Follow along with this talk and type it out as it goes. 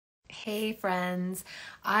Hey friends,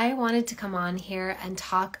 I wanted to come on here and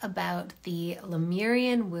talk about the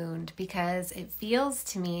Lemurian Wound because it feels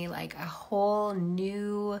to me like a whole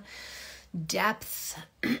new depth,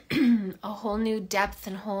 and whole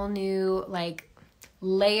new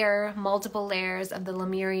layer, multiple layers of the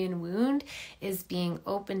Lemurian Wound is being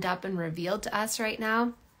opened up and revealed to us right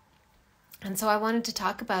now. And so I wanted to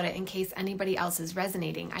talk about it in case anybody else is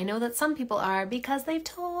resonating. I know that some people are because they've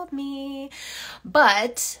told me,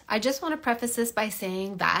 but I just want to preface this by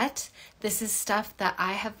saying that this is stuff that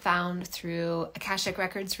I have found through Akashic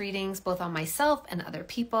Records readings, both on myself and other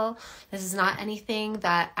people. This is not anything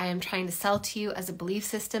that I am trying to sell to you as a belief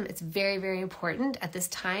system. It's very, very important at this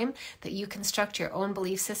time that you construct your own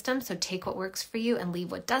belief system. So take what works for you and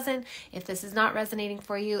leave what doesn't. If this is not resonating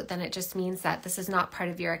for you, then it just means that this is not part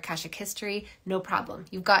of your Akashic history. No problem.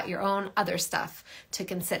 You've got your own other stuff to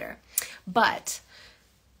consider. But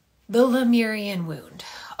the Lemurian Wound.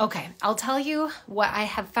 Okay, I'll tell you what I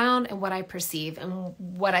have found and what I perceive and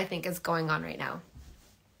what I think is going on right now.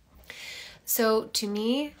 So to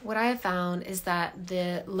me, what I have found is that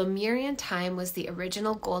the Lemurian time was the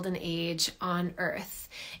original golden age on Earth.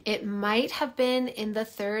 It might have been in the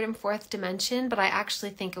third and fourth dimension, but I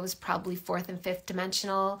actually think it was probably fourth and fifth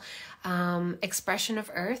dimensional expression of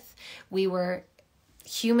Earth. We were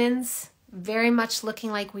humans, very much looking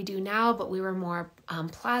like we do now, but we were more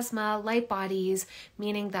plasma, light bodies,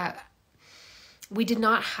 meaning that we did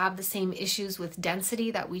not have the same issues with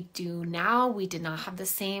density that we do now. We did not have the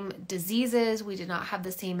same diseases. We did not have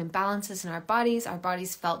the same imbalances in our bodies. Our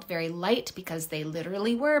bodies felt very light because they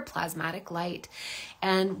literally were plasmatic light.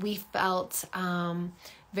 And we felt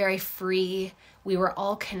very free. We were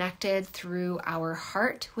all connected through our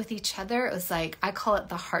heart with each other. It was like, I call it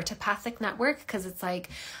the heartopathic network because it's like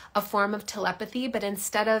a form of telepathy, but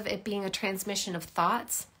instead of it being a transmission of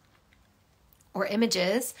thoughts or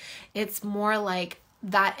images, it's more like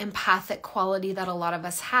that empathic quality that a lot of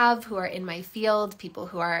us have who are in my field, people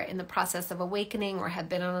who are in the process of awakening or have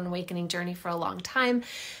been on an awakening journey for a long time.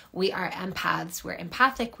 We are empaths. We're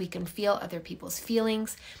empathic. We can feel other people's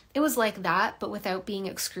feelings. It was like that, but without being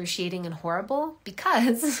excruciating and horrible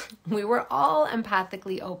because we were all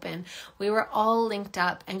empathically open. We were all linked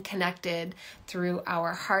up and connected through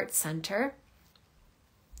our heart center.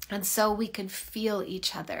 And so we could feel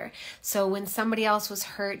each other. So when somebody else was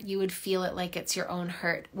hurt, you would feel it like it's your own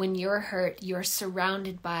hurt. When you're hurt, you're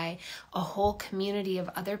surrounded by a whole community of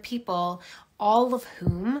other people, all of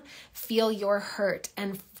whom feel your hurt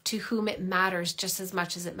and to whom it matters just as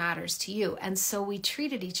much as it matters to you. And so we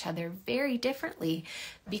treated each other very differently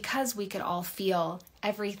because we could all feel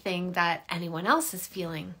everything that anyone else is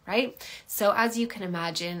feeling, right? So as you can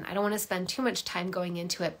imagine, I don't want to spend too much time going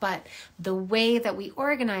into it, but the way that we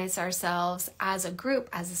organize ourselves as a group,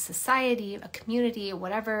 as a society, a community,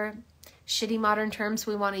 whatever shitty modern terms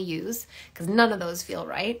we want to use, because none of those feel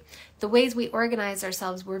right. The ways we organize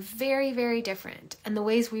ourselves were very, very different. And the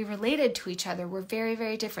ways we related to each other were very,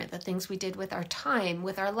 very different. The things we did with our time,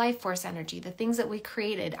 with our life force energy, the things that we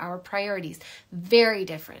created, our priorities, very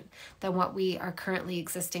different than what we are currently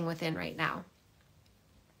existing within right now.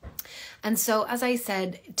 And so, as I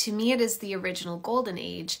said, to me, it is the original golden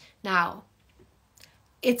age. Now,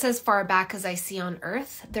 it's as far back as I see on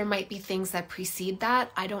Earth. There might be things that precede that.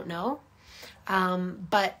 I don't know.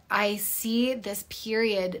 But I see this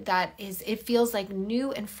period that is, it feels like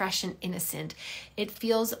new and fresh and innocent. It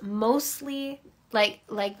feels mostly like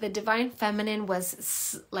the divine feminine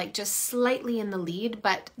was like just slightly in the lead,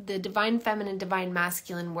 but the divine feminine, divine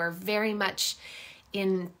masculine were very much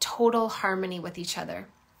in total harmony with each other.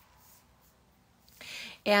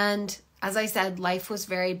 And as I said, life was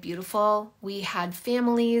very beautiful. We had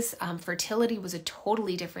families. Fertility was a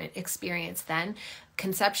totally different experience then.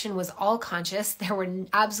 Conception was all conscious. There were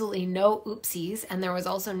absolutely no oopsies, and there was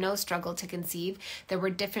also no struggle to conceive. There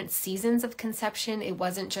were different seasons of conception. It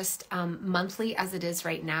wasn't just monthly as it is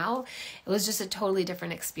right now. It was just a totally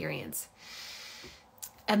different experience.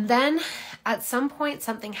 And then at some point,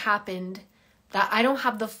 something happened that I don't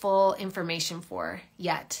have the full information for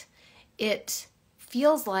yet. It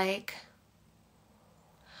feels like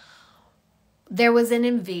there was an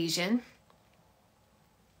invasion,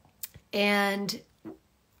 and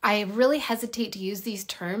I really hesitate to use these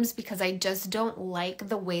terms because I just don't like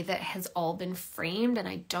the way that has all been framed, and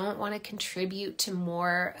I don't want to contribute to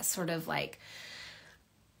more sort of like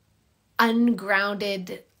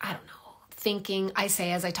ungrounded, I don't know, thinking, I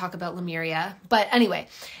say as I talk about Lemuria. But anyway,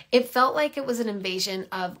 it felt like it was an invasion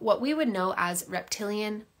of what we would know as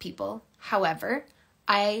reptilian people. However,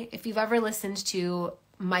 if you've ever listened to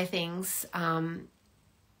my things,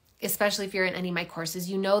 especially if you're in any of my courses,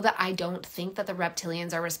 you know that I don't think that the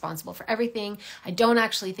reptilians are responsible for everything. I don't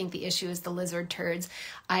actually think the issue is the lizard turds.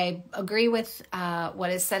 I agree with what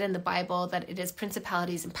is said in the Bible, that it is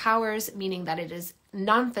principalities and powers, meaning that it is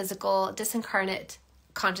non-physical, disincarnate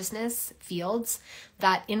consciousness fields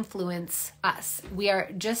that influence us. We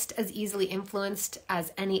are just as easily influenced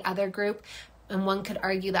as any other group. And one could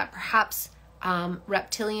argue that perhaps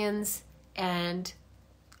reptilians and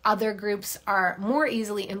other groups are more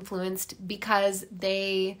easily influenced because of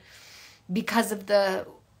the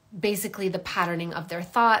basically the patterning of their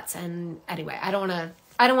thoughts. And anyway, I don't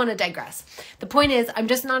want to digress. The point is, I'm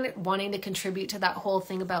just not wanting to contribute to that whole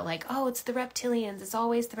thing about like, oh, it's the reptilians. It's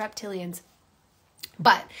always the reptilians.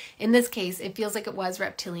 But in this case, it feels like it was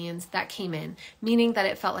reptilians that came in, meaning that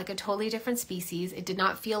it felt like a totally different species. It did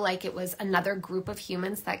not feel like it was another group of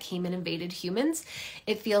humans that came and invaded humans.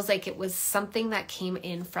 It feels like it was something that came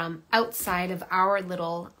in from outside of our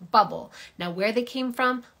little bubble. Now, where they came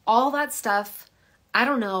from, all that stuff, I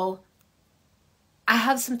don't know. I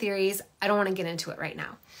have some theories. I don't want to get into it right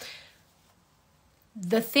now.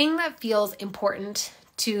 The thing that feels important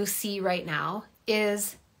to see right now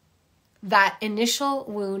is that initial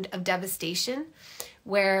wound of devastation,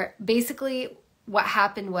 where basically what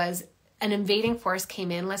happened was an invading force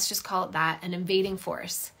came in. Let's just call it that, an invading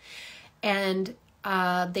force. And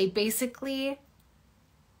they basically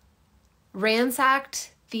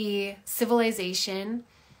ransacked the civilization,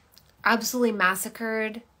 absolutely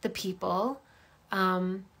massacred the people,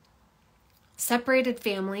 separated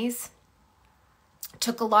families,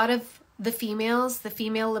 took a lot of the female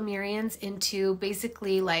Lemurians into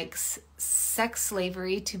basically like sex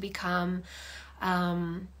slavery to become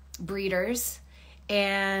breeders,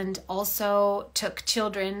 and also took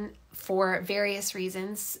children for various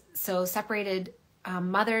reasons. So separated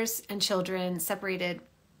mothers and children, separated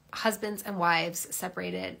husbands and wives,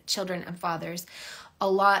 separated children and fathers. A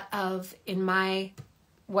lot of,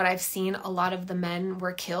 what I've seen, a lot of the men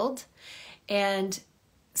were killed. And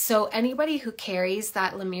so anybody who carries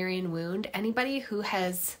that Lemurian wound, anybody who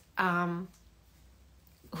has,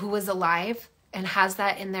 who was alive and has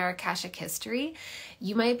that in their Akashic history,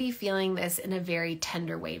 you might be feeling this in a very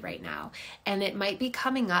tender way right now. And it might be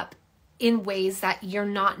coming up in ways that you're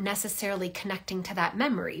not necessarily connecting to that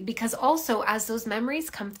memory, because also as those memories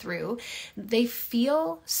come through, they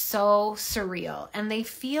feel so surreal and they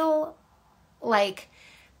feel like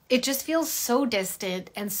it just feels so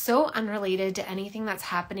distant and so unrelated to anything that's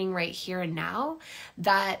happening right here and now,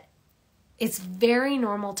 that it's very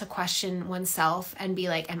normal to question oneself and be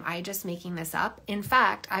like, am I just making this up? In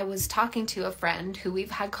fact, I was talking to a friend who we've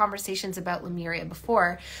had conversations about Lemuria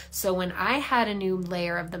before. So when I had a new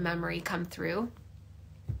layer of the memory come through,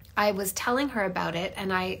 I was telling her about it,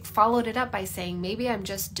 and I followed it up by saying, maybe I'm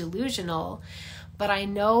just delusional, but I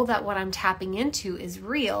know that what I'm tapping into is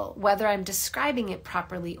real, whether I'm describing it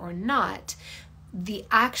properly or not. The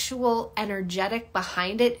actual energetic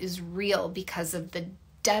behind it is real because of the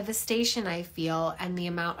devastation I feel and the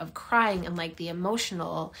amount of crying and like the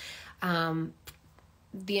emotional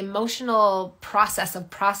process of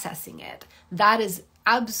processing it. That is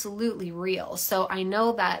absolutely real. So I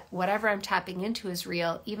know that whatever I'm tapping into is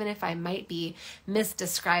real, even if I might be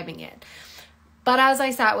misdescribing it. But as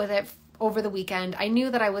I sat with it over the weekend, I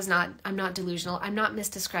knew that I'm not delusional. I'm not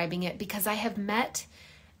misdescribing it, because I have met,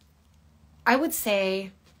 I was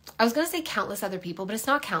going to say countless other people, but it's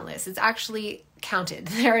not countless. It's actually counted.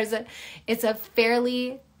 It's a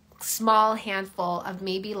fairly small handful of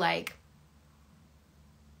maybe like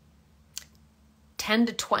 10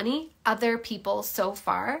 to 20 other people so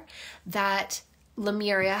far that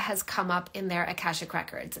Lemuria has come up in their Akashic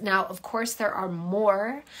records. Now, of course, there are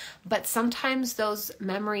more, but sometimes those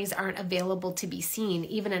memories aren't available to be seen,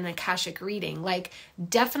 even in Akashic reading. Like,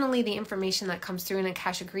 definitely the information that comes through in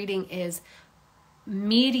Akashic reading is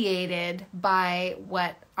mediated by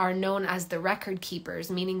what are known as the record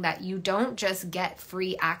keepers, meaning that you don't just get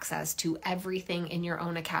free access to everything in your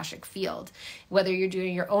own Akashic field, whether you're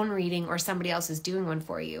doing your own reading or somebody else is doing one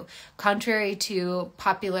for you. Contrary to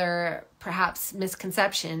popular, perhaps,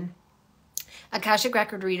 misconception, Akashic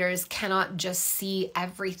record readers cannot just see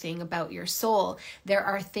everything about your soul. There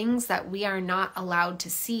are things that we are not allowed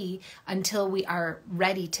to see until we are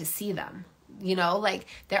ready to see them. You know, like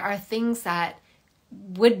there are things that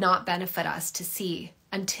would not benefit us to see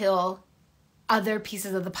until other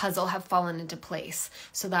pieces of the puzzle have fallen into place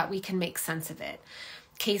so that we can make sense of it.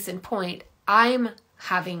 Case in point, I'm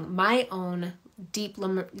having my own deep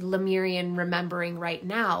Lemurian remembering right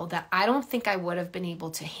now that I don't think I would have been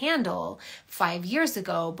able to handle 5 years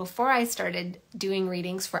ago, before I started doing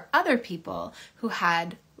readings for other people who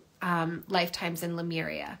had lifetimes in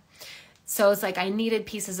Lemuria. So it's like I needed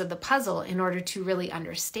pieces of the puzzle in order to really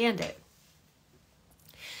understand it.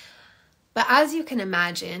 But as you can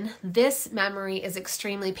imagine, this memory is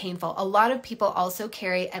extremely painful. A lot of people also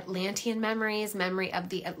carry Atlantean memories, memory of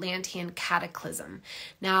the Atlantean cataclysm.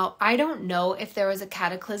 Now, I don't know if there was a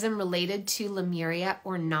cataclysm related to Lemuria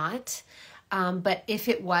or not, but if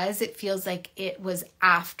it was, it feels like it was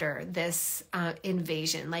after this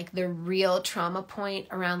invasion. Like the real trauma point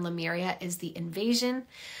around Lemuria is the invasion,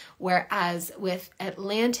 whereas with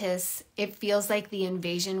Atlantis, it feels like the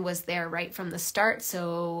invasion was there right from the start.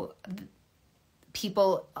 So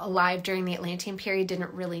people alive during the Atlantean period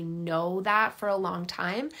didn't really know that for a long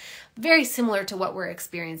time. Very similar to what we're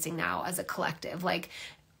experiencing now as a collective. Like,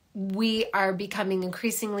 we are becoming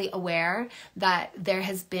increasingly aware that there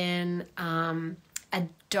has been a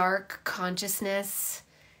dark consciousness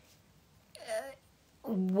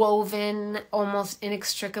woven almost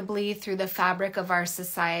inextricably through the fabric of our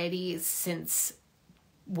society since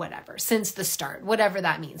the start, whatever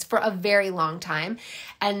that means, for a very long time.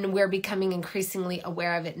 And we're becoming increasingly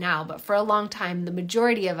aware of it now. But for a long time, the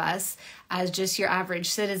majority of us, as just your average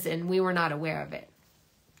citizen, we were not aware of it.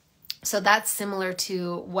 So that's similar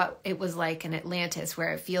to what it was like in Atlantis,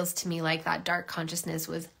 where it feels to me like that dark consciousness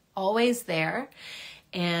was always there.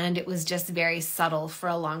 And it was just very subtle for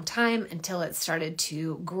a long time until it started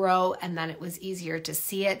to grow. And then it was easier to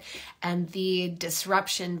see it. And the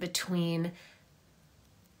disruption between,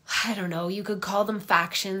 I don't know, you could call them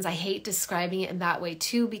factions. I hate describing it in that way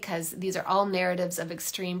too, because these are all narratives of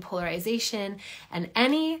extreme polarization, and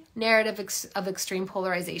any narrative of extreme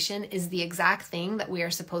polarization is the exact thing that we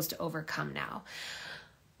are supposed to overcome now,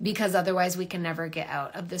 because otherwise we can never get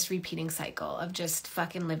out of this repeating cycle of just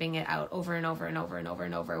fucking living it out over and over and over and over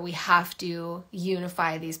and over. We have to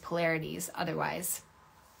unify these polarities, otherwise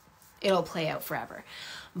it'll play out forever.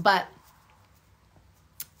 But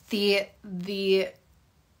the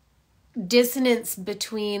dissonance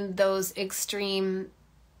between those extreme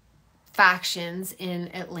factions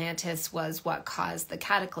in Atlantis was what caused the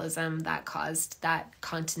cataclysm that caused that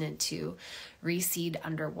continent to recede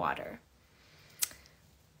underwater.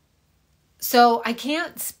 So I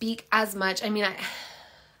can't speak as much. I mean,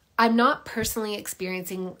 I'm not personally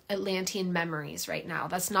experiencing Atlantean memories right now.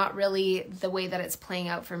 That's not really the way that it's playing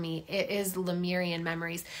out for me. It is Lemurian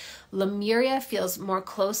memories. Lemuria feels more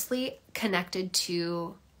closely connected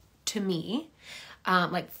to me,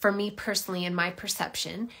 like for me personally, in my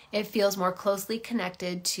perception, it feels more closely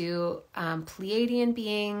connected to Pleiadian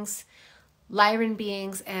beings, Lyran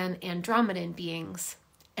beings, and Andromedan beings.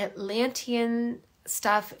 Atlantean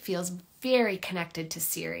stuff feels very connected to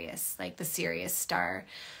Sirius, like the Sirius star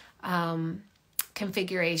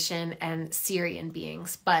configuration and Syrian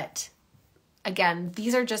beings. But again,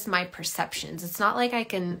 these are just my perceptions. It's not like I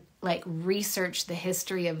can research the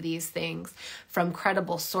history of these things from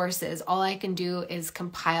credible sources. All I can do is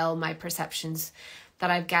compile my perceptions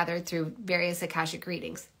that I've gathered through various Akashic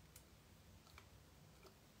readings.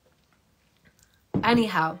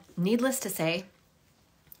 Anyhow, needless to say,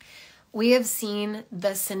 we have seen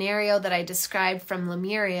the scenario that I described from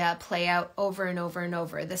Lemuria play out over and over and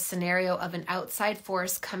over. The scenario of an outside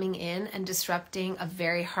force coming in and disrupting a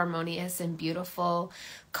very harmonious and beautiful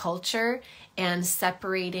culture and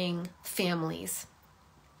separating families.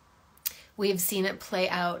 We've seen it play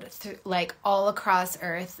out all across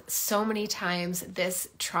Earth so many times. This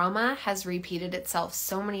trauma has repeated itself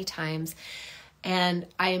so many times. And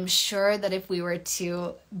I am sure that if we were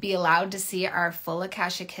to be allowed to see our full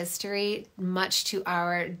Akashic history, much to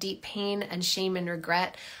our deep pain and shame and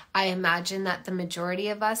regret, I imagine that the majority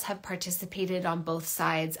of us have participated on both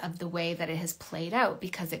sides of the way that it has played out,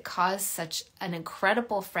 because it caused such an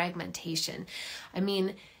incredible fragmentation. I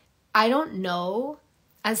mean, I don't know,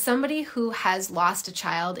 as somebody who has lost a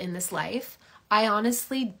child in this life, I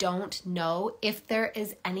honestly don't know if there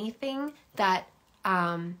is anything that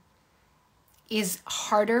is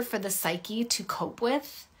harder for the psyche to cope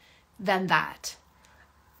with than that.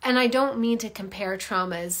 And I don't mean to compare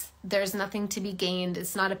traumas. There's nothing to be gained.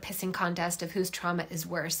 It's not a pissing contest of whose trauma is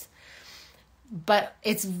worse. But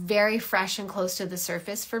it's very fresh and close to the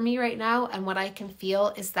surface for me right now. And what I can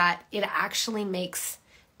feel is that it actually makes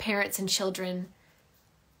parents and children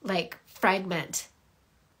fragment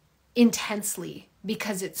intensely,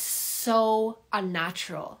 because it's so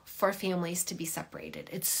unnatural for families to be separated.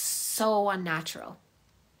 It's so unnatural.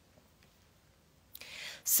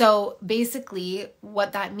 So basically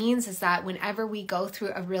what that means is that whenever we go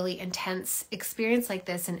through a really intense experience like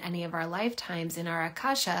this in any of our lifetimes in our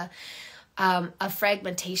Akasha, a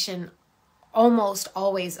fragmentation almost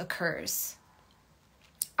always occurs.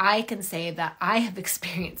 I can say that I have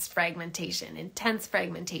experienced fragmentation, intense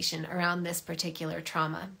fragmentation around this particular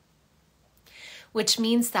trauma, which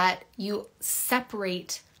means that you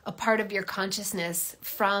separate a part of your consciousness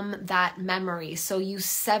from that memory. So you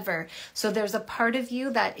sever. So there's a part of you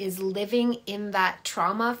that is living in that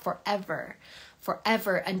trauma forever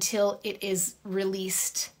until it is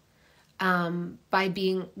released by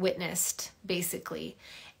being witnessed, basically.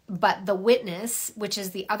 But the witness, which is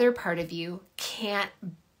the other part of you, can't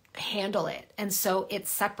handle it. And so it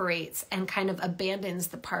separates and kind of abandons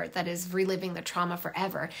the part that is reliving the trauma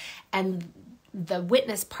forever. And the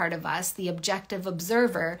witness part of us, the objective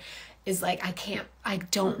observer, is like, I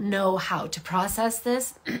don't know how to process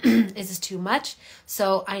this. This is too much.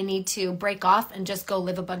 So I need to break off and just go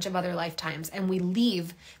live a bunch of other lifetimes. And we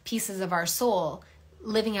leave pieces of our soul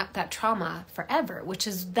living out that trauma forever, which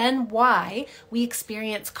is then why we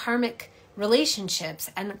experience karmic relationships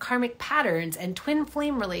and karmic patterns and twin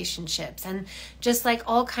flame relationships and just like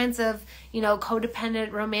all kinds of,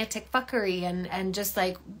 codependent romantic fuckery and just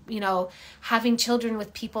like, having children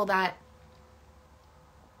with people that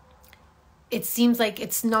it seems like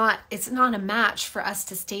it's not a match for us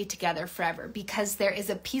to stay together forever, because there is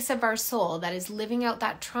a piece of our soul that is living out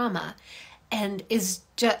that trauma and is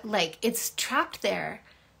just like, it's trapped there,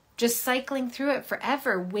 just cycling through it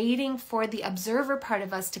forever, waiting for the observer part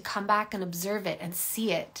of us to come back and observe it and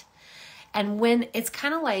see it. And when it's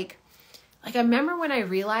kind of like I remember when I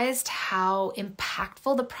realized how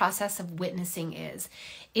impactful the process of witnessing is.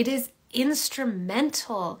 It is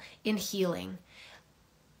instrumental in healing.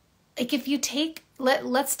 Like if you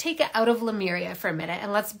let's take it out of Lemuria for a minute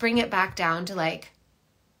and let's bring it back down to like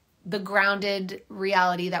the grounded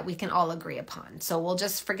reality that we can all agree upon. So we'll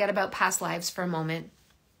just forget about past lives for a moment.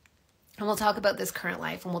 And we'll talk about this current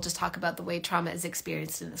life, and we'll just talk about the way trauma is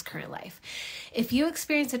experienced in this current life. If you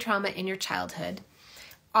experience a trauma in your childhood,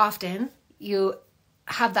 often you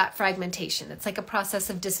have that fragmentation. It's like a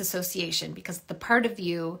process of disassociation, because the part of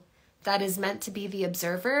you that is meant to be the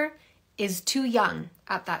observer is too young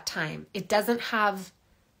at that time. It does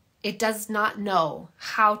not know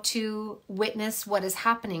how to witness what is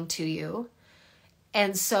happening to you.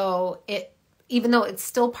 And so even though it's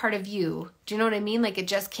still part of you, do you know what I mean? Like it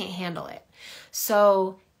just can't handle it.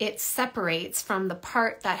 So it separates from the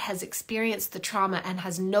part that has experienced the trauma and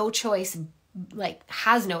has no choice, like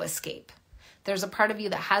has no escape. There's a part of you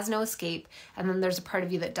that has no escape, and then there's a part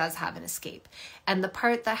of you that does have an escape. And the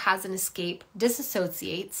part that has an escape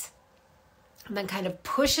disassociates and then kind of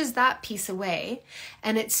pushes that piece away.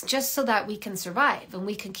 And it's just so that we can survive and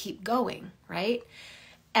we can keep going, right?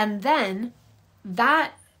 And then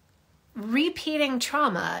that repeating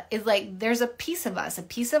trauma is like, there's a piece of us, a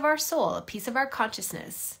piece of our soul, a piece of our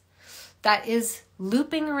consciousness that is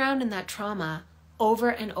looping around in that trauma over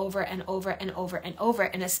and over and over and over and over.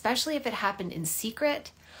 And especially if it happened in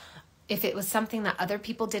secret, if it was something that other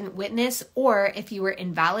people didn't witness, or if you were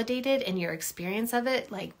invalidated in your experience of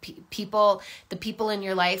it, like the people in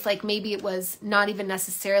your life, like maybe it was not even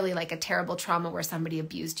necessarily like a terrible trauma where somebody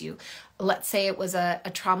abused you. Let's say it was a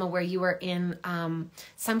trauma where you were in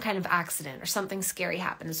some kind of accident or something scary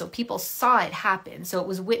happened. So people saw it happen. So it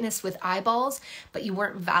was witnessed with eyeballs, but you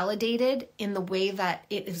weren't validated in the way that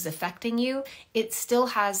it is affecting you. It still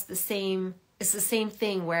has it's the same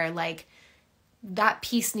thing where like, that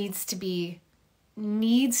piece needs to be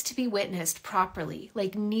witnessed properly,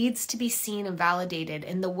 like needs to be seen and validated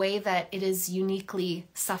in the way that it is uniquely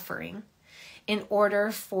suffering in order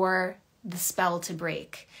for the spell to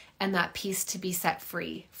break and that piece to be set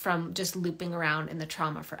free from just looping around in the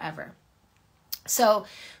trauma forever. So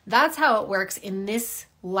that's how it works in this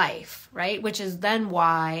life, right? Which is then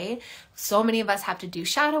why so many of us have to do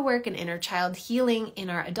shadow work and inner child healing in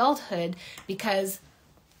our adulthood, because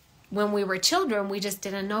when we were children, we just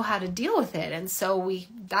didn't know how to deal with it. And so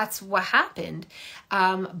that's what happened.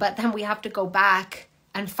 But then we have to go back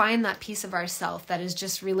and find that piece of ourself that is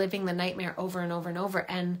just reliving the nightmare over and over and over,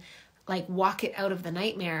 and like walk it out of the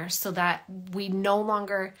nightmare so that we no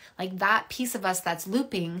longer, like that piece of us that's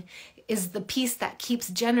looping is the piece that keeps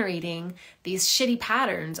generating these shitty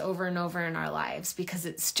patterns over and over in our lives, because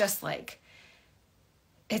it's just like,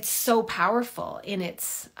 it's so powerful in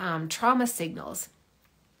its trauma signals.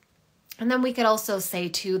 And then we could also say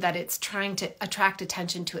too that it's trying to attract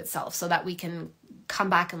attention to itself so that we can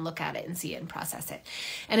come back and look at it and see it and process it.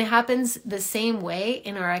 And it happens the same way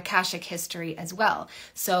in our Akashic history as well.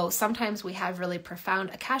 So sometimes we have really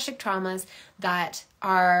profound Akashic traumas that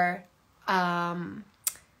are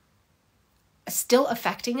still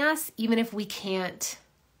affecting us, even if we can't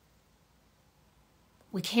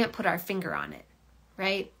put our finger on it,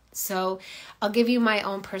 right? So I'll give you my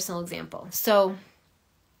own personal example. So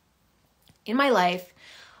in my life,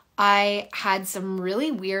 I had some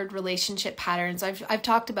really weird relationship patterns I've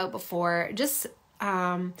talked about before. Just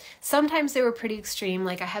sometimes they were pretty extreme.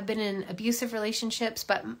 Like I have been in abusive relationships,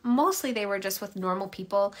 but mostly they were just with normal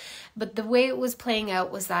people. But the way it was playing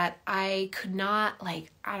out was that I could not,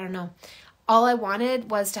 like, I don't know. All I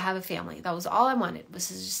wanted was to have a family. That was all I wanted, was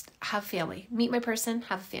to just have a family. Meet my person,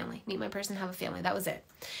 have a family. Meet my person, have a family. That was it.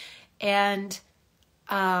 And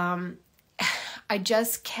I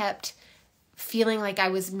just kept feeling like I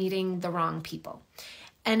was meeting the wrong people.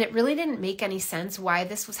 And it really didn't make any sense why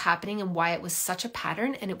this was happening and why it was such a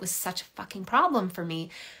pattern and it was such a fucking problem for me,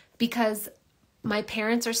 because my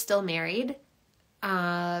parents are still married. They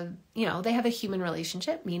have a human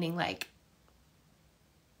relationship, meaning like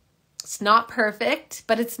it's not perfect,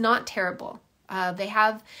 but it's not terrible. They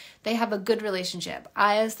have a good relationship.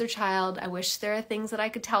 I, as their child, I wish there are things that I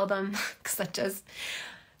could tell them, because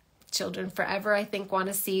children forever, I think, want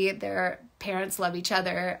to see their parents love each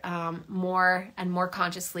other more and more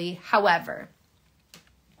consciously. However,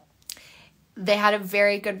 they had a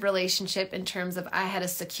very good relationship in terms of I had a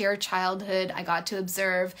secure childhood. I got to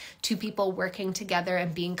observe two people working together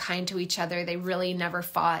and being kind to each other. They really never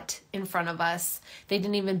fought in front of us. They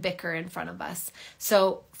didn't even bicker in front of us.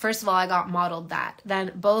 So first of all, I got modeled that.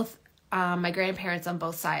 Then both my grandparents on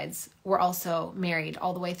both sides were also married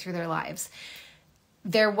all the way through their lives.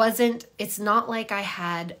 It's not like I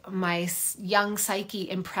had my young psyche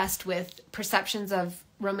impressed with perceptions of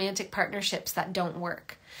romantic partnerships that don't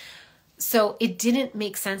work. So it didn't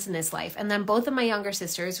make sense in this life. And then both of my younger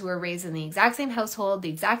sisters, who were raised in the exact same household, the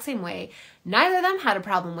exact same way, neither of them had a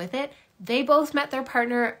problem with it. They both met their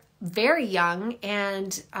partner very young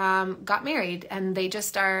and got married, and they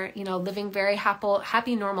just are, living very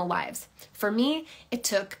happy, normal lives. For me, it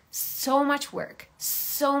took so much work,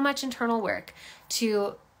 so much internal work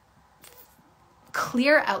to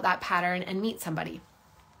clear out that pattern and meet somebody.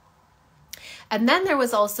 And then there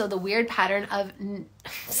was also the weird pattern of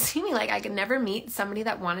seeming like I could never meet somebody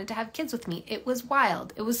that wanted to have kids with me. It was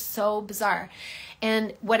wild. It was so bizarre.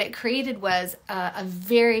 And what it created was a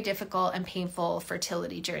very difficult and painful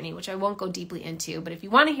fertility journey, which I won't go deeply into. But if you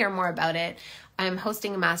want to hear more about it, I'm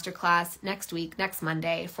hosting a masterclass next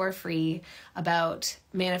Monday, for free, about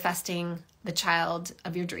manifesting the child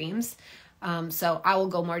of your dreams. So I will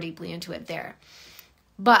go more deeply into it there.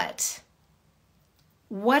 But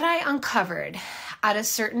what I uncovered at a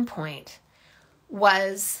certain point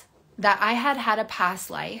was that I had a past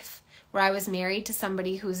life where I was married to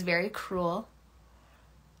somebody who was very cruel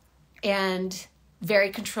and very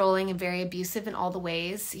controlling and very abusive in all the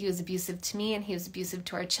ways. He was abusive to me and he was abusive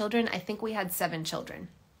to our children. I think we had 7 children.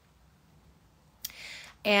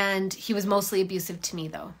 And he was mostly abusive to me,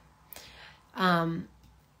 though.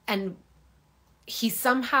 And he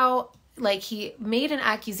somehow, he made an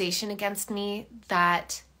accusation against me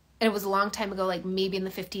that, and it was a long time ago, maybe in the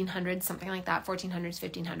 1500s, something like that, 1400s,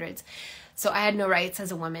 1500s. So I had no rights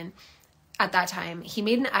as a woman at that time. He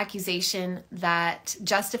made an accusation that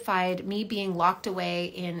justified me being locked away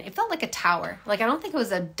in, it felt like a tower. I don't think it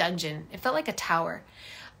was a dungeon. It felt like a tower.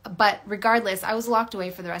 But regardless, I was locked away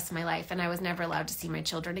for the rest of my life and I was never allowed to see my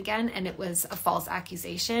children again. And it was a false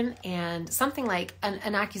accusation and something like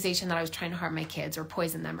an accusation that I was trying to harm my kids or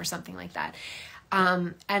poison them or something like that.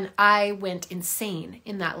 And I went insane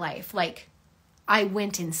in that life. I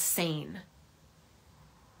went insane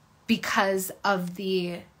because of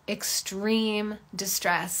the extreme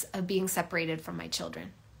distress of being separated from my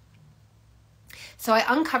children. So I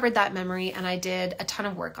uncovered that memory and I did a ton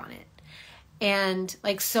of work on it. And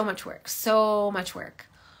so much work.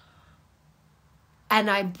 And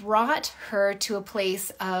I brought her to a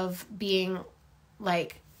place of being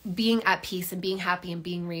at peace and being happy and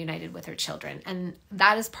being reunited with her children. And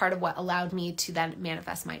that is part of what allowed me to then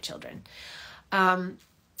manifest my children. But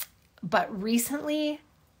recently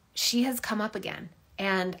she has come up again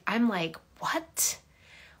and I'm like, what?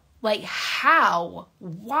 How?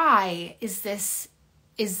 Why is this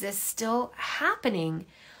still happening?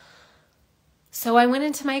 So I went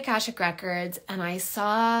into my Akashic Records and I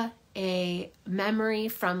saw a memory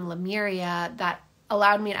from Lemuria that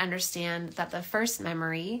allowed me to understand that the first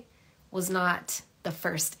memory was not the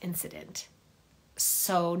first incident.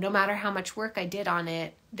 So no matter how much work I did on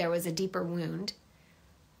it, there was a deeper wound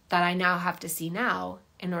that I now have to see now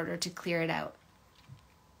in order to clear it out.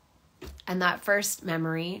 And that first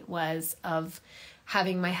memory was of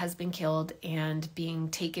having my husband killed and being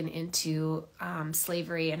taken into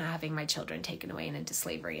slavery and having my children taken away and into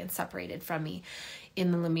slavery and separated from me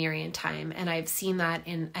in the Lemurian time. And I've seen that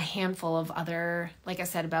in a handful of other, like I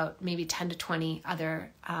said, about maybe 10 to 20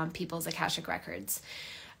 other people's Akashic Records.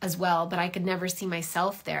 as well, but I could never see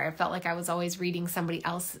myself there. I felt like I was always reading somebody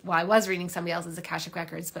else. Well, I was reading somebody else's Akashic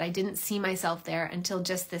Records, but I didn't see myself there until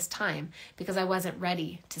just this time because I wasn't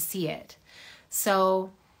ready to see it.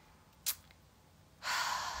 So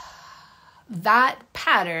that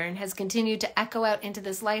pattern has continued to echo out into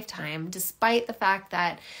this lifetime, despite the fact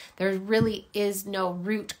that there really is no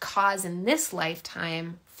root cause in this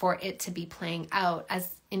lifetime for it to be playing out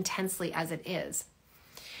as intensely as it is.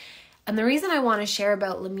 And the reason I want to share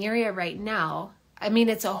about Lemuria right now, I mean,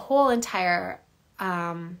 it's a whole entire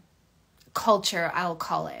culture, I'll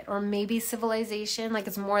call it, or maybe civilization. Like,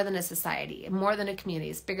 it's more than a society, more than a community.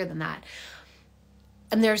 It's bigger than that.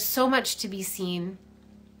 And there's so much to be seen.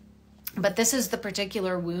 But this is the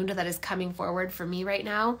particular wound that is coming forward for me right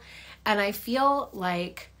now. And I feel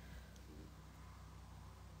like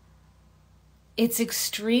it's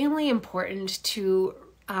extremely important to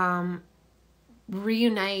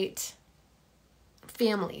reunite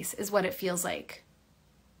families, is what it feels like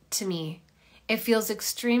to me. It feels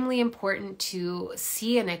extremely important to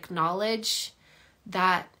see and acknowledge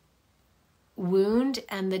that wound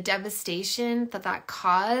and the devastation that that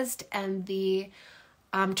caused and the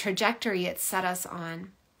trajectory it set us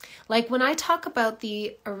on. Like, when I talk about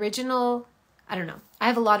the original, I don't know, I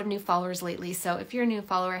have a lot of new followers lately, so if you're a new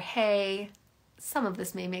follower, hey, some of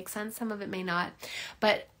this may make sense, some of it may not,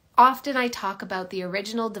 but often I talk about the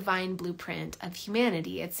original divine blueprint of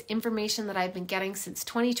humanity. It's information that I've been getting since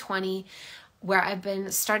 2020, where I've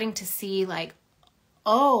been starting to see like,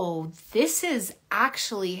 oh, this is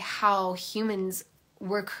actually how humans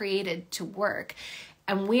were created to work.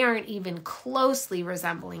 And we aren't even closely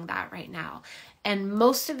resembling that right now. And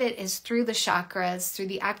most of it is through the chakras, through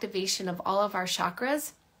the activation of all of our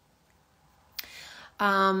chakras.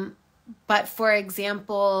 But for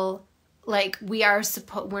example, like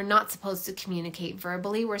we're not supposed to communicate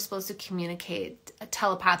verbally. We're supposed to communicate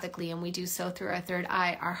telepathically, and we do so through our third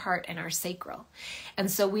eye, our heart, and our sacral.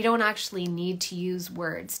 And so we don't actually need to use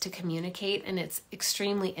words to communicate, and it's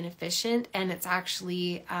extremely inefficient, and it's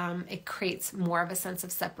actually, it creates more of a sense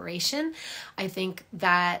of separation. I think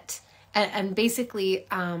that, and basically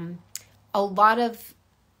a lot of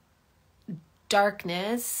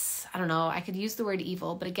darkness, I don't know, I could use the word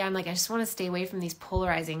evil, but again, like I just want to stay away from these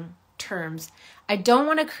polarizing terms. I don't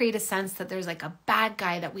want to create a sense that there's like a bad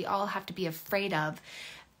guy that we all have to be afraid of,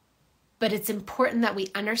 but it's important that we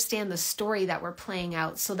understand the story that we're playing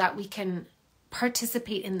out so that we can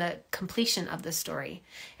participate in the completion of the story,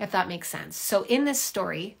 if that makes sense. So in this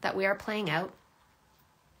story that we are playing out,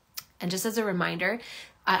 and just as a reminder,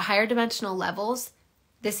 at higher dimensional levels,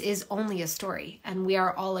 this is only a story, and we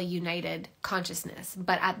are all a united consciousness.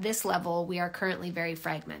 But at this level, we are currently very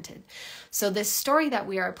fragmented. So this story that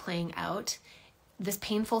we are playing out, this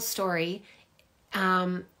painful story,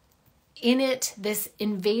 in it, this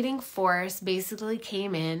invading force basically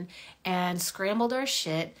came in and scrambled our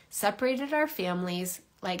shit, separated our families,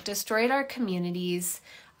 like destroyed our communities,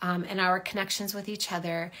 and our connections with each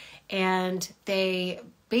other. And they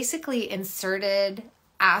basically inserted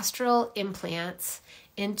astral implants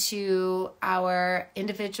into our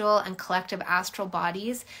individual and collective astral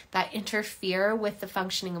bodies that interfere with the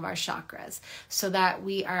functioning of our chakras, so that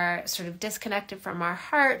we are sort of disconnected from our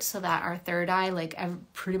heart, so that our third eye, like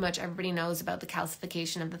pretty much everybody knows about the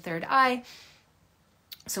calcification of the third eye,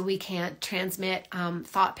 so we can't transmit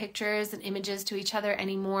thought pictures and images to each other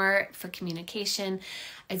anymore for communication.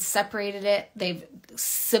 It's separated it. They've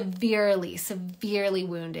severely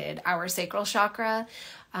wounded our sacral chakra,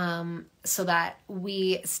 so that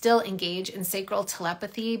we still engage in sacral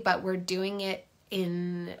telepathy, but we're doing it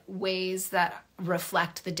in ways that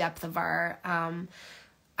reflect the depth of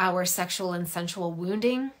our sexual and sensual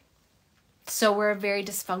wounding. So we're a very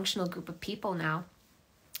dysfunctional group of people now.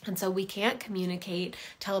 And so we can't communicate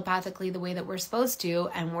telepathically the way that we're supposed to,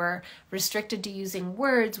 and we're restricted to using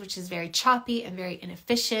words, which is very choppy and very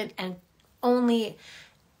inefficient, and only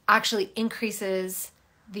actually increases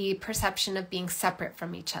the perception of being separate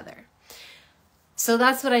from each other. So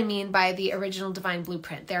that's what I mean by the original divine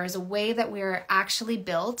blueprint. There is a way that we're actually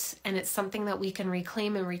built, and it's something that we can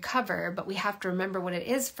reclaim and recover, but we have to remember what it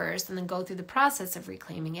is first and then go through the process of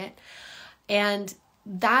reclaiming it. And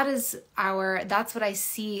that's what I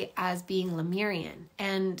see as being Lemurian.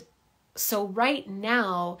 And so right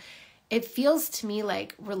now, it feels to me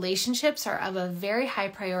like relationships are of a very high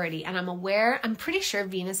priority. And I'm pretty sure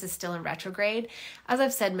Venus is still in retrograde. As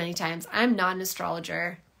I've said many times, I'm not an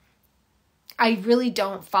astrologer. I really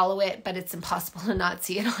don't follow it, but it's impossible to not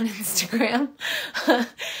see it on Instagram.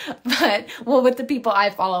 With the people I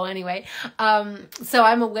follow anyway. So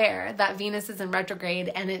I'm aware that Venus is in retrograde,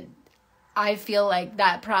 and I feel like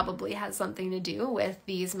that probably has something to do with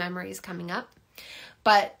these memories coming up.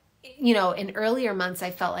 But, you know, in earlier months,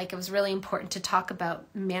 I felt like it was really important to talk about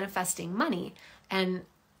manifesting money and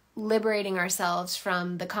liberating ourselves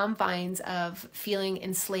from the confines of feeling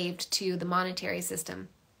enslaved to the monetary system.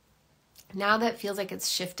 Now that feels like it's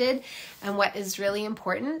shifted, and what is really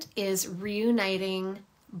important is reuniting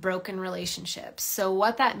broken relationships. So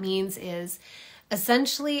what that means is,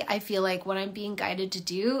 essentially, I feel like what I'm being guided to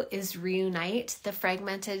do is reunite the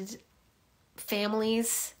fragmented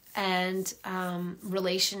families and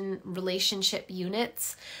relationship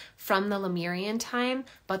units from the Lemurian time,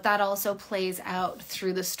 but that also plays out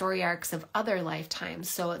through the story arcs of other lifetimes.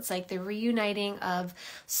 So it's like the reuniting of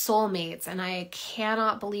soulmates, and I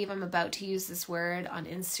cannot believe I'm about to use this word on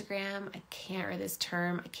Instagram. Or this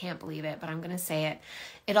term, I can't believe it, but I'm going to say it.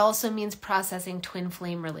 It also means processing twin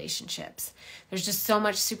flame relationships. There's just so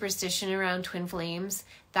much superstition around twin flames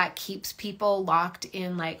that keeps people locked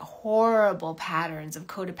in like horrible patterns of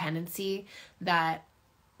codependency.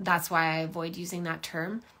 That's why I avoid using that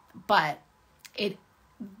term. But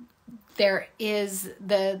there is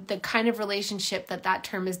the kind of relationship that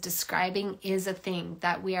term is describing is a thing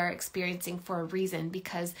that we are experiencing for a reason,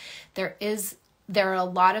 because there are a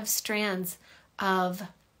lot of strands of,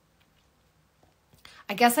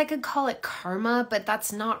 I guess I could call it karma, but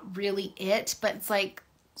that's not really it. But it's like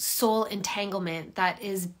soul entanglement that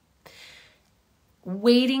is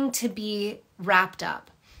waiting to be wrapped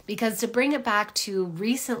up. Because to bring it back to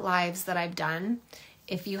recent lives that I've done,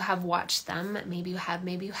 if you have watched them, maybe you have,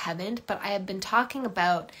 maybe you haven't, but I have been talking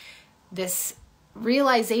about this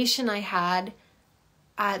realization I had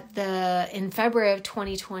in February of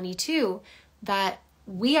 2022 that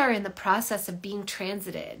we are in the process of being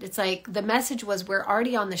transited. It's like the message was we're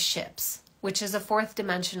already on the ships, which is a fourth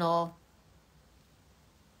dimensional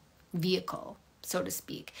vehicle, so to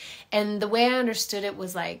speak. And the way I understood it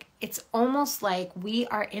was like, it's almost like we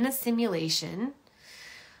are in a simulation,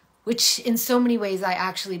 which in so many ways I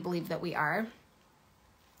actually believe that we are.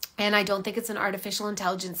 And I don't think it's an artificial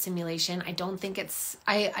intelligence simulation. I don't think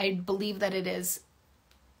I believe that it is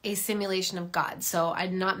a simulation of God. So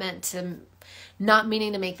I'm not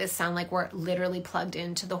meaning to make this sound like we're literally plugged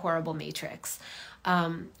into the horrible matrix.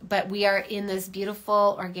 But we are in this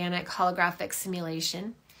beautiful, organic, holographic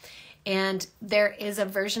simulation. And there is a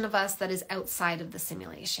version of us that is outside of the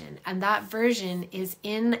simulation. And that version is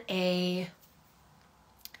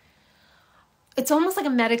it's almost like a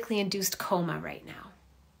medically induced coma right now.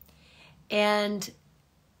 And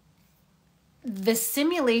the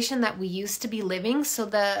simulation that we used to be living, so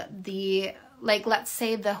the like, let's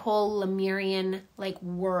say the whole Lemurian like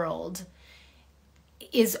world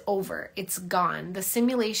is over. It's gone. The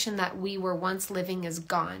simulation that we were once living is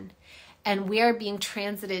gone. And we are being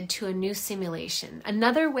transited to a new simulation.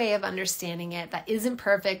 Another way of understanding it that isn't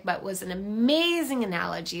perfect, but was an amazing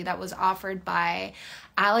analogy that was offered by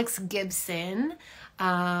Alex Gibson,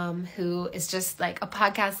 who is just like a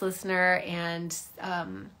podcast listener and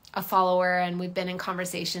a follower, and we've been in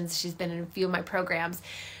conversations. She's been in a few of my programs.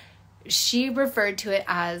 She referred to it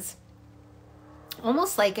as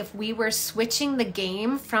almost like if we were switching the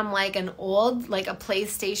game from like an old, like a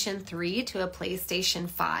PlayStation 3 to a PlayStation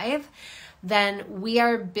 5, then we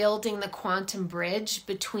are building the quantum bridge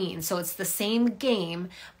between. So it's the same game,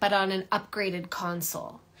 but on an upgraded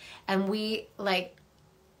console. And we,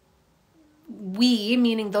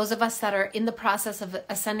 meaning those of us that are in the process of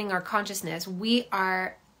ascending our consciousness, we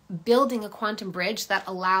are building a quantum bridge that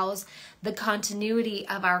allows the continuity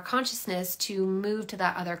of our consciousness to move to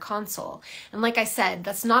that other console. And like I said,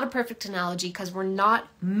 that's not a perfect analogy because we're not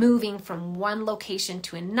moving from one location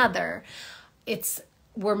to another.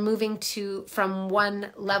 We're moving from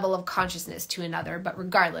one level of consciousness to another. But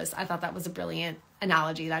regardless, I thought that was a brilliant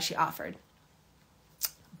analogy that she offered.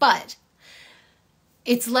 But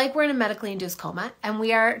it's like we're in a medically induced coma and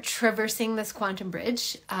we are traversing this quantum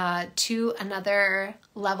bridge to another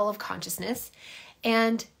level of consciousness.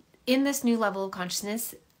 And in this new level of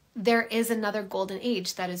consciousness, there is another golden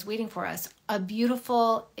age that is waiting for us.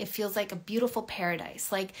 It feels like a beautiful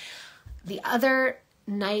paradise. Like the other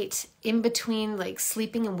night in between like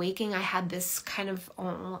sleeping and waking, I had this kind of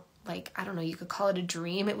I don't know, you could call it a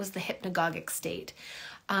dream. It was the hypnagogic state.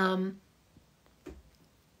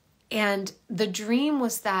 And the dream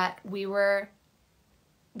was that we were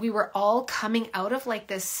all coming out of like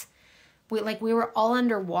this, we were all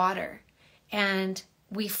underwater, and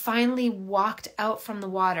we finally walked out from the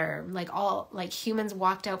water, like humans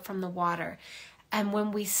walked out from the water. And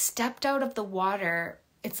when we stepped out of the water,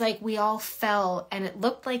 it's like we all fell and it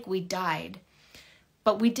looked like we died,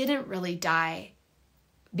 but we didn't really die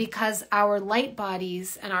because our light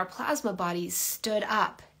bodies and our plasma bodies stood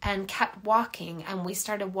up and kept walking, and we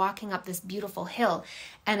started walking up this beautiful hill,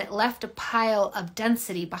 and it left a pile of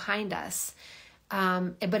density behind us.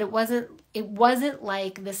 But it wasn't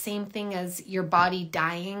like the same thing as your body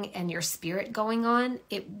dying and your spirit going on.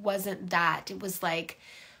 It wasn't that. It was like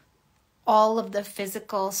all of the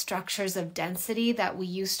physical structures of density that we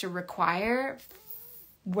used to require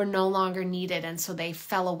were no longer needed. And so they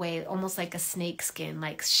fell away, almost like a snake skin,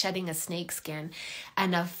 like shedding a snake skin,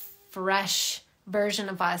 and a fresh version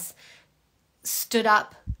of us stood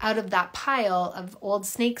up out of that pile of old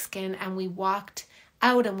snakeskin, and we walked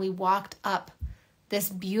out and we walked up this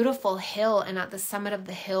beautiful hill. And at the summit of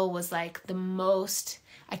the hill was like the most,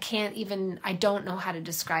 I don't know how to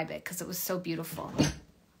describe it because it was so beautiful.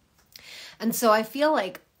 And so I feel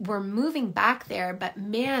like we're moving back there, but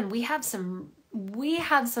man, we have some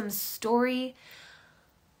story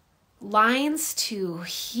lines to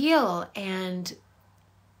heal and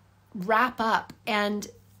wrap up. And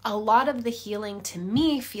a lot of the healing to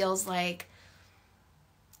me feels like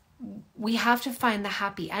we have to find the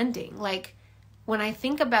happy ending. Like when I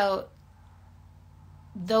think about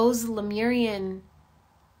those Lemurian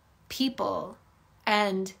people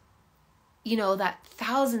and, that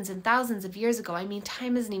thousands and thousands of years ago, I mean,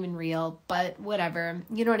 time isn't even real, but whatever,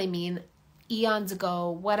 you know what I mean? Eons ago,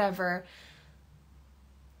 whatever,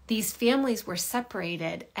 these families were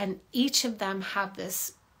separated, and each of them have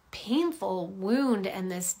this painful wound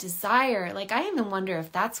and this desire. Like, I even wonder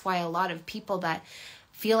if that's why a lot of people that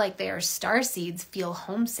feel like they are starseeds feel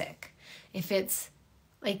homesick. If it's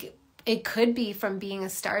like, it could be from being a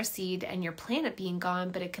starseed and your planet being gone,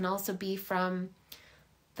 but it can also be from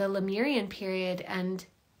the Lemurian period and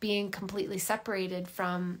being completely separated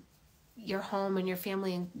from your home and your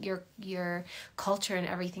family and your culture and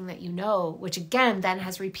everything that you know, which again then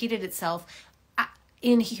has repeated itself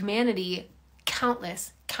in humanity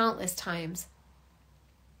countless times.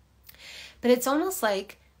 But it's almost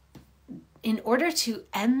like in order to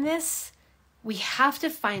end this, we have to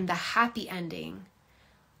find the happy ending.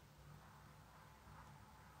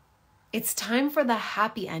 It's time for the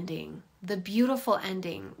happy ending, the beautiful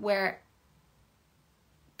ending, where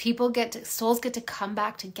souls get to come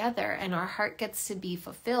back together and our heart gets to be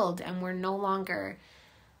fulfilled, and we're no longer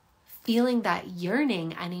feeling that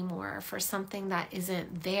yearning anymore for something that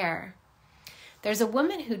isn't there. There's a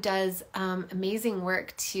woman who does amazing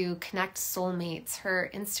work to connect soulmates. Her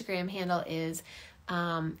Instagram handle is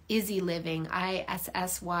Issy Living,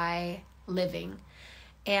 ISSY Living.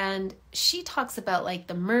 And she talks about like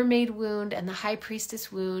the mermaid wound and the high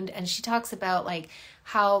priestess wound. And she talks about like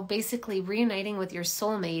how basically reuniting with your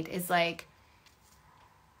soulmate is like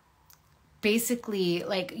basically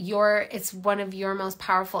like it's one of your most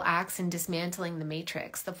powerful acts in dismantling the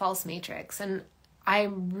matrix, the false matrix. And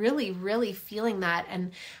I'm really, really feeling that.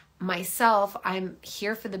 And myself, I'm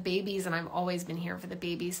here for the babies, and I've always been here for the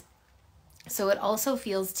babies. So it also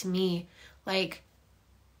feels to me like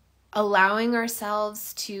allowing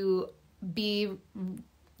ourselves to be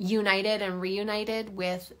united and reunited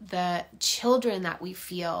with the children that we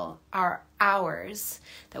feel are ours,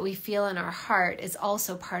 that we feel in our heart, is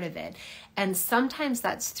also part of it. And sometimes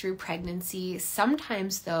that's through pregnancy.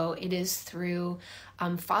 Sometimes, though, it is through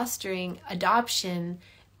fostering, adoption,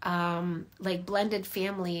 like blended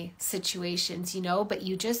family situations, but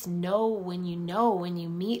you just know when you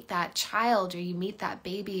meet that child or you meet that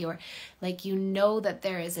baby, or like, that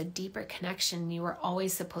there is a deeper connection. You are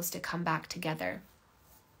always supposed to come back together.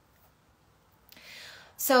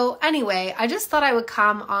 So anyway, I just thought I would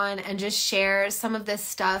come on and just share some of this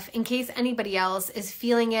stuff in case anybody else is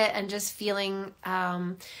feeling it and just feeling,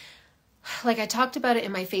 like I talked about it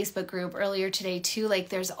in my Facebook group earlier today too, like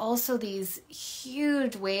there's also these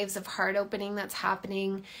huge waves of heart opening that's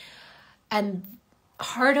happening. And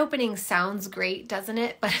heart opening sounds great, doesn't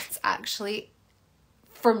it? But it's actually,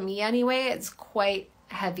 for me anyway, it's quite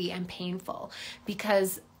heavy and painful,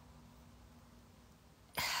 because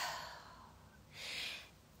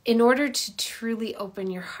in order to truly open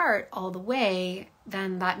your heart all the way,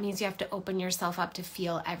 then that means you have to open yourself up to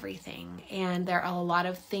feel everything. And there are a lot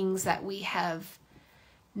of things that we have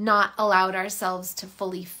not allowed ourselves to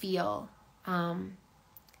fully feel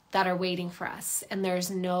that are waiting for us. And there's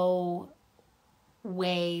no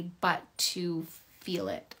way but to feel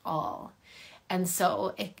it all. And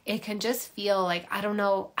so it can just feel like, I don't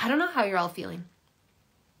know how you're all feeling.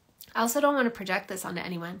 I also don't want to project this onto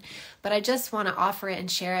anyone, but I just want to offer it and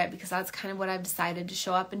share it, because that's kind of what I've decided to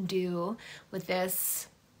show up and do with this,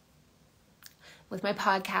 with my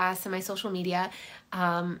podcast and my social media,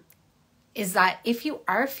 is that if you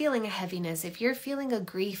are feeling a heaviness, if you're feeling a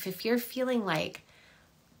grief, if you're feeling like,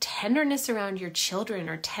 tenderness around your children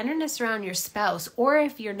or tenderness around your spouse, or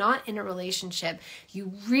if you're not in a relationship,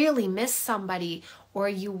 you really miss somebody or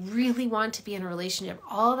you really want to be in a relationship,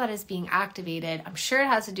 all that is being activated. I'm sure it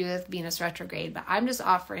has to do with Venus retrograde, but I'm just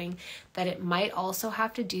offering that it might also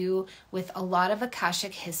have to do with a lot of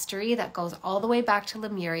Akashic history that goes all the way back to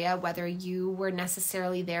Lemuria, whether you were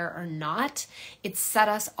necessarily there or not. It set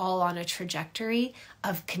us all on a trajectory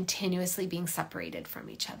of continuously being separated from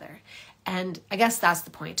each other. And I guess that's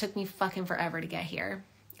the point. It took me fucking forever to get here,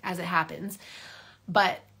 as it happens.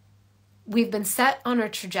 But we've been set on a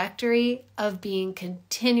trajectory of being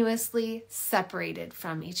continuously separated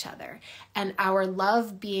from each other. And our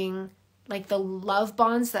love being, like the love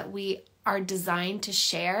bonds that we are designed to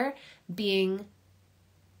share, being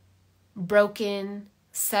broken,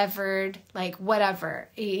 severed, like whatever.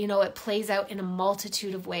 You know, it plays out in a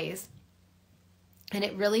multitude of ways. And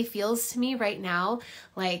it really feels to me right now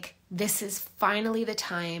like this is finally the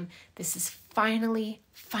time. This is finally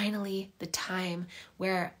the time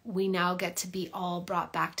where we now get to be all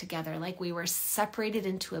brought back together. Like we were separated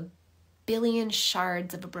into a billion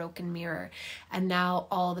shards of a broken mirror, and now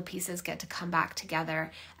all the pieces get to come back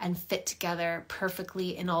together and fit together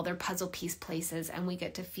perfectly in all their puzzle piece places, and we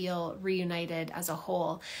get to feel reunited as a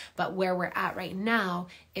whole. But where we're at right now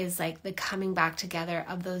is like the coming back together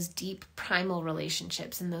of those deep primal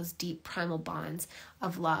relationships and those deep primal bonds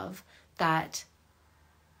of love that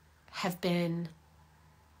have been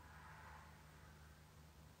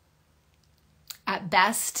at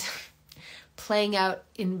best playing out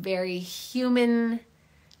in very human,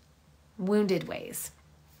 wounded ways.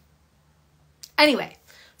 Anyway,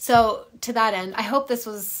 so to that end, I hope this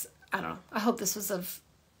was, I hope this was of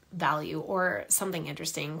value or something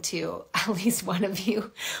interesting to at least one of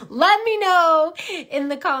you. Let me know in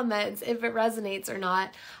the comments if it resonates or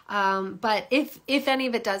not. But if any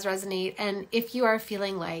of it does resonate, and if you are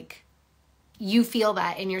feeling like you feel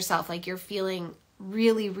that in yourself, like you're feeling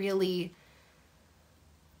really, really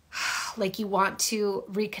like you want to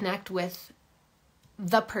reconnect with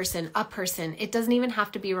a person, it doesn't even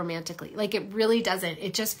have to be romantically. Like it really doesn't.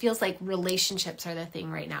 It just feels like relationships are the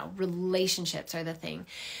thing right now. Relationships are the thing.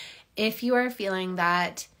 If you are feeling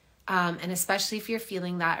that, and especially if you're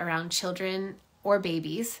feeling that around children or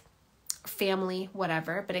babies, family,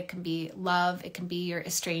 whatever, but it can be love, it can be your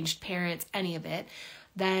estranged parents, any of it,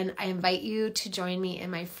 then I invite you to join me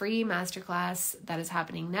in my free masterclass that is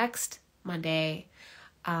happening next Monday.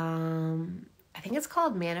 I think it's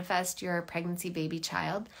called Manifest Your Pregnancy Baby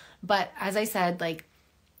Child. But as I said, like,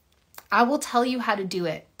 I will tell you how to do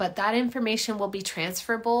it, but that information will be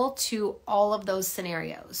transferable to all of those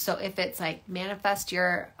scenarios. So if it's like manifest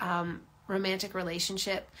your romantic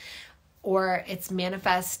relationship, or it's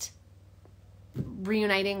manifest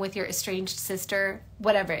reuniting with your estranged sister,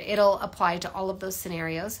 whatever, it'll apply to all of those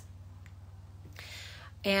scenarios.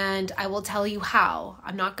 And I will tell you how.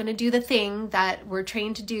 I'm not going to do the thing that we're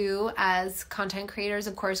trained to do as content creators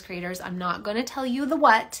and course creators. I'm not going to tell you the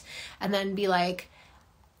what and then be like,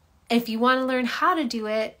 if you want to learn how to do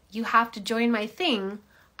it, you have to join my thing.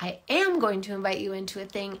 I am going to invite you into a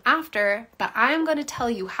thing after, but I'm going to tell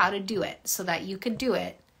you how to do it so that you can do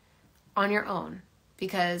it on your own,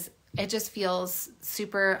 because it just feels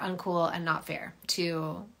super uncool and not fair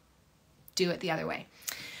to do it the other way.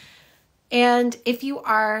 And if you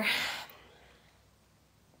are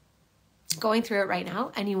going through it right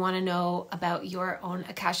now and you want to know about your own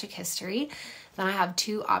Akashic history, then I have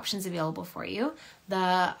two options available for you. The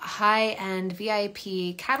high-end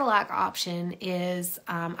VIP Cadillac option is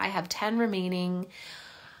I have 10 remaining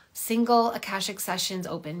single Akashic sessions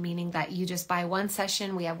open, meaning that you just buy one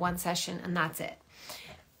session, we have one session, and that's it.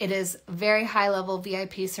 It is very high-level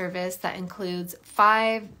VIP service that includes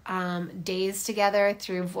 5 days together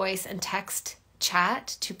through voice and text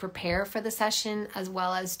chat to prepare for the session, as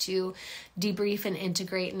well as to debrief and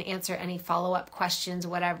integrate and answer any follow-up questions,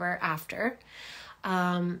 whatever, after.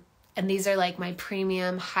 And these are like my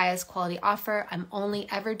premium, highest quality offer. I'm only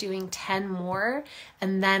ever doing 10 more,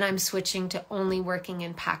 and then I'm switching to only working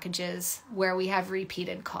in packages where we have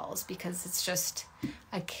repeated calls, because it's just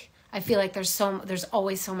like, I feel like there's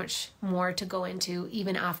always so much more to go into,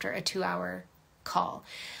 even after a 2-hour call.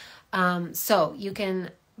 So you can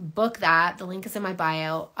book that. The link is in my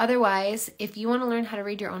bio. Otherwise, if you want to learn how to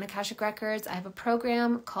read your own Akashic records, I have a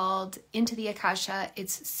program called Into the Akasha.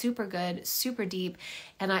 It's super good, super deep.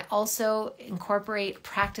 And I also incorporate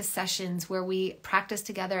practice sessions where we practice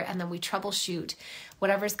together and then we troubleshoot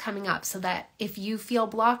whatever's coming up, so that if you feel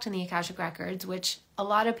blocked in the Akashic Records, which a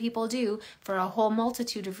lot of people do for a whole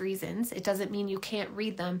multitude of reasons, it doesn't mean you can't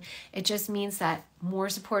read them. It just means that more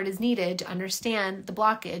support is needed to understand the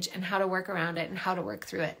blockage and how to work around it and how to work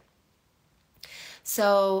through it.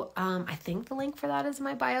 So I think the link for that is in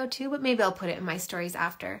my bio too, but maybe I'll put it in my stories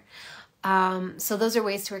after. So those are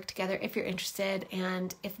ways to work together if you're interested.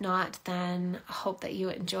 And if not, then I hope that you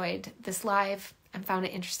enjoyed this live and found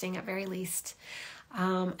it interesting at very least.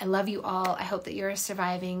 I love you all. I hope that you're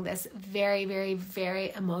surviving this very, very,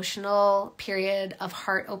 very emotional period of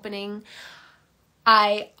heart opening.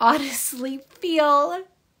 I honestly feel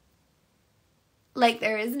like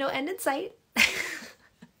there is no end in sight.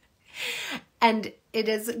 And it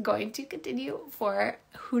is going to continue for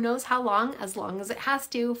who knows how long as it has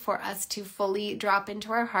to, for us to fully drop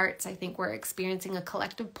into our hearts. I think we're experiencing a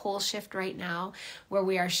collective pole shift right now, where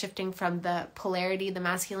we are shifting from the polarity, the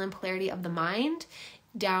masculine polarity of the mind,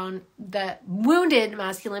 down the wounded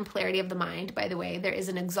masculine polarity of the mind. By the way, there is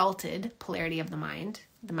an exalted polarity of the mind,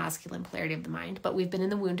 the masculine polarity of the mind, but we've been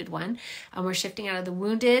in the wounded one, and we're shifting out of the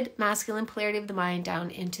wounded masculine polarity of the mind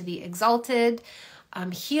down into the exalted,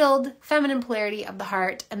 healed feminine polarity of the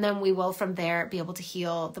heart, and then we will from there be able to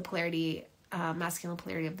heal the polarity, masculine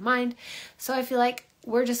polarity of the mind. So I feel like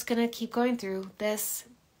we're just gonna keep going through this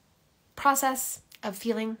process of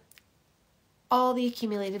feeling all the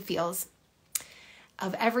accumulated feels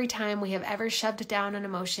of every time we have ever shoved down an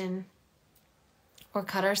emotion or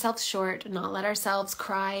cut ourselves short, not let ourselves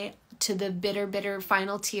cry to the bitter, bitter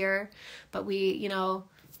final tear, but we,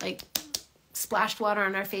 splashed water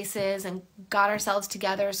on our faces and got ourselves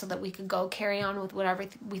together so that we could go carry on with whatever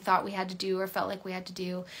we thought we had to do or felt like we had to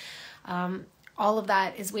do. All of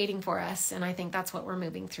that is waiting for us, and I think that's what we're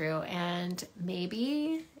moving through. And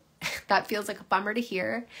maybe that feels like a bummer to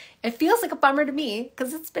hear. It feels like a bummer to me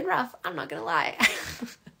because it's been rough. I'm not gonna lie.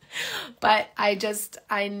 But I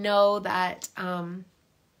know that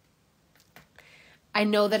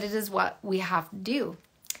it is what we have to do.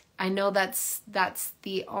 I know that's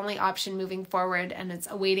the only option moving forward, and it's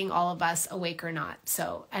awaiting all of us, awake or not.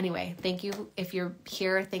 So anyway, thank you if you're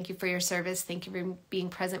here. Thank you for your service. Thank you for being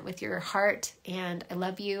present with your heart, and I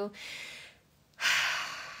love you.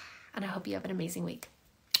 And I hope you have an amazing week.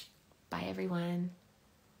 Bye, everyone.